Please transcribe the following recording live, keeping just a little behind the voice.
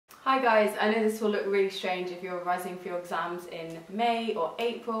Hi guys, I know this will look really strange if you're revising for your exams in May or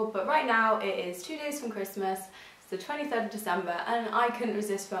April, but right now it is 2 days from Christmas, it's the 23rd of December, and I couldn't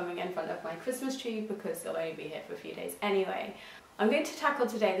resist filming in front of my Christmas tree because it'll only be here for a few days anyway. I'm going to tackle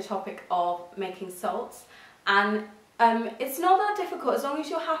today the topic of making salts, and it's not that difficult as long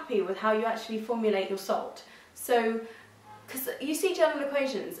as you're happy with how you actually formulate your salt. So, because you see general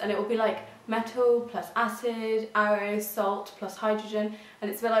equations and it will be like metal plus acid, arrow, salt plus hydrogen, and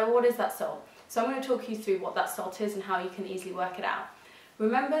it's a bit like, well, what is that salt? So I'm going to talk you through what that salt is and how you can easily work it out.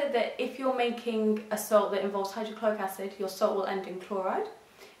 Remember that if you're making a salt that involves hydrochloric acid, your salt will end in chloride.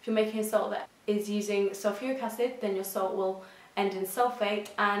 If you're making a salt that is using sulfuric acid, then your salt will end in sulfate,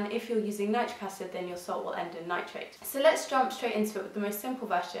 and if you're using nitric acid, then your salt will end in nitrate. So let's jump straight into it with the most simple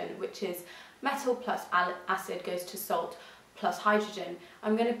version, which is metal plus acid goes to salt plus hydrogen.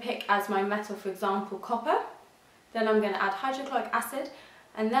 I'm going to pick as my metal, for example, copper. Then I'm going to add hydrochloric acid,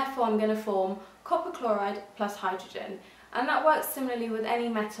 and therefore I'm going to form copper chloride plus hydrogen. And that works similarly with any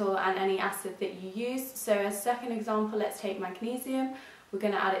metal and any acid that you use. So as a second example, let's take magnesium. We're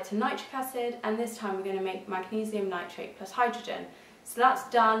going to add it to nitric acid, and this time we're going to make magnesium nitrate plus hydrogen. So that's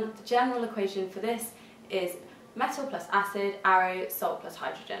done. The general equation for this is metal plus acid, arrow, salt plus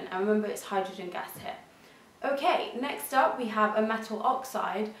hydrogen. And remember, it's hydrogen gas here. Okay, next up we have a metal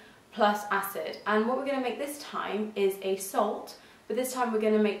oxide plus acid, and what we're going to make this time is a salt, but this time we're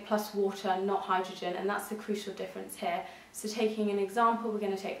going to make plus water, not hydrogen, and that's the crucial difference here. So taking an example, we're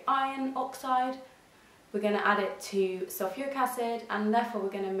going to take iron oxide, we're going to add it to sulfuric acid, and therefore we're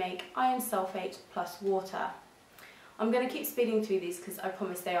going to make iron sulfate plus water. I'm going to keep speeding through these because I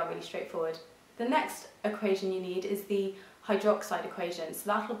promise they are really straightforward. The next equation you need is the hydroxide equation, so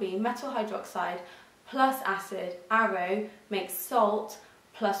that'll be metal hydroxide plus acid, arrow, makes salt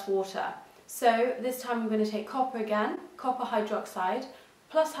plus water. So this time I'm going to take copper again, copper hydroxide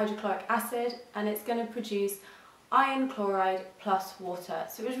plus hydrochloric acid, and it's going to produce iron chloride plus water.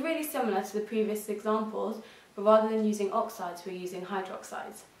 So it was really similar to the previous examples, but rather than using oxides, we're using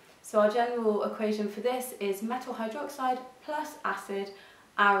hydroxides. So our general equation for this is metal hydroxide plus acid,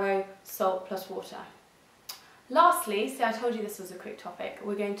 arrow, salt plus water. Lastly, so I told you this was a quick topic,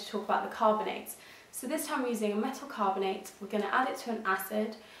 we're going to talk about the carbonates. So this time we're using a metal carbonate, we're going to add it to an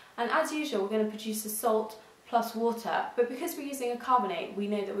acid, and as usual we're going to produce a salt plus water, but because we're using a carbonate we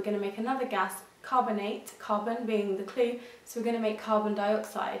know that we're going to make another gas, carbonate, carbon being the clue, so we're going to make carbon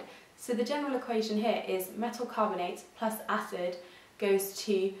dioxide. So the general equation here is metal carbonate plus acid goes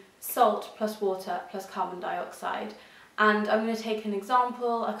to salt plus water plus carbon dioxide. And I'm going to take an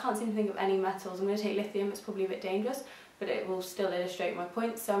example. I can't seem to think of any metals. I'm going to take lithium, it's probably a bit dangerous, but it will still illustrate my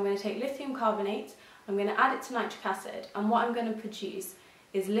point. So I'm going to take lithium carbonate, I'm going to add it to nitric acid, and what I'm going to produce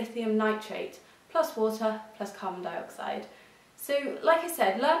is lithium nitrate plus water plus carbon dioxide. So like I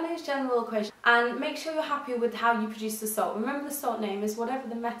said, learn those general equations and make sure you're happy with how you produce the salt. Remember, the salt name is whatever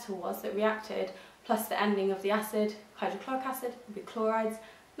the metal was that reacted plus the ending of the acid. Hydrochloric acid will be chlorides,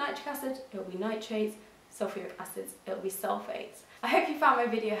 nitric acid it will be nitrates, sulfuric acids it will be sulfates. I hope you found my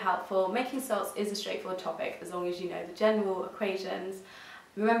video helpful. Making salts is a straightforward topic as long as you know the general equations.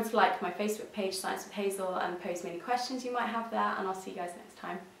 Remember to like my Facebook page, Science with Hazel, and post me any questions you might have there, and I'll see you guys next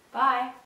time. Bye!